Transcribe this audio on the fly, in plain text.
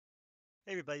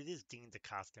Hey everybody, this is Dean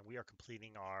DeCosta, and we are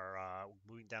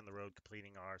moving down the road,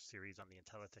 completing our series on the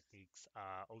IntelTechniques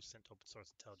OSINT open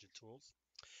source intelligent tools.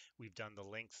 We've done the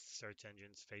links, search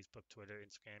engines, Facebook, Twitter,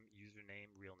 Instagram, username,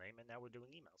 real name, and now we're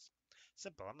doing emails.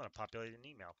 Simple. I'm going to populate an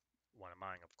email, one of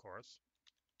mine, of course,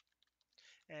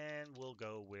 and we'll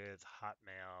go with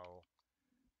hotmail.com.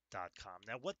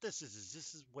 Now, what this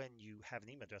is when you have an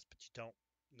email address, but you don't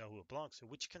know who it belongs to,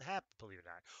 which can happen, believe it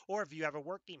or not, or if you have a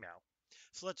work email.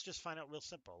 So let's just find out real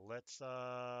simple. Let's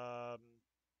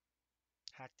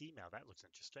hacked email. That looks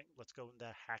interesting. Let's go into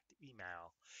hacked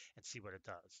email and see what it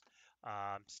does.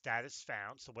 Status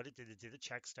found. So what it did a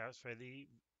check status for the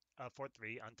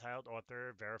 4.3 untitled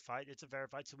author verified. It's a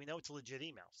verified, so we know it's a legit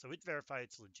email. So it verified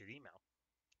it's a legit email.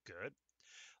 Good.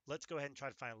 Let's go ahead and try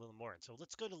to find a little more. And so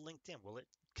let's go to LinkedIn. Will it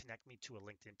connect me to a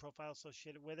LinkedIn profile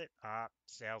associated with it?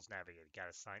 Sales Navigator.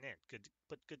 Got to sign in. Good,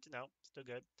 but good to know. Still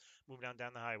good. Moving on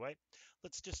down the highway.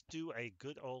 Let's just do a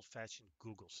good old-fashioned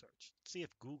Google search. See if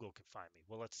Google can find me.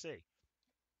 Well, let's see.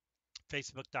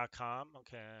 Facebook.com.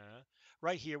 Okay.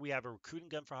 Right here, we have a recruiting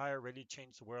gun for hire ready to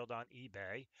change the world on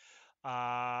eBay.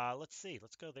 Let's see.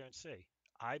 Let's go there and see.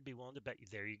 I'd be willing to bet you.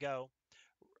 There you go.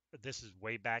 This is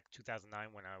way back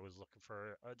 2009 when I was looking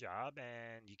for a job,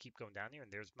 and you keep going down here, and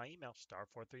there's my email,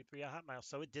 star433 at Hotmail.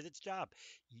 So it did its job.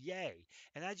 Yay.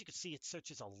 And as you can see, it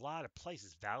searches a lot of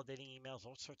places, validating emails,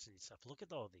 all sorts of stuff. Look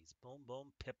at all these. Boom,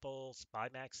 boom, Pipple,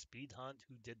 SpyMax, Speed Hunt,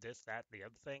 who did this, that, the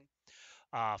other thing.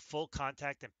 Full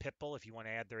Contact and Pipple, if you want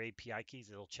to add their API keys,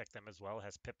 it'll check them as well. It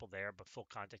has Pipple there, but Full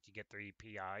Contact, you get their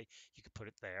API. You can put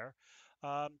it there.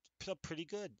 So pretty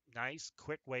good. Nice,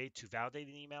 quick way to validate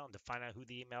an email and to find out who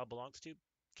the email belongs to.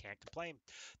 Can't complain.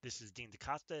 This is Dean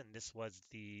DaCosta, and this was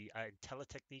the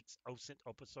IntelliTechniques OSINT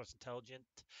Open Source Intelligent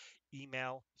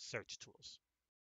Email Search Tools.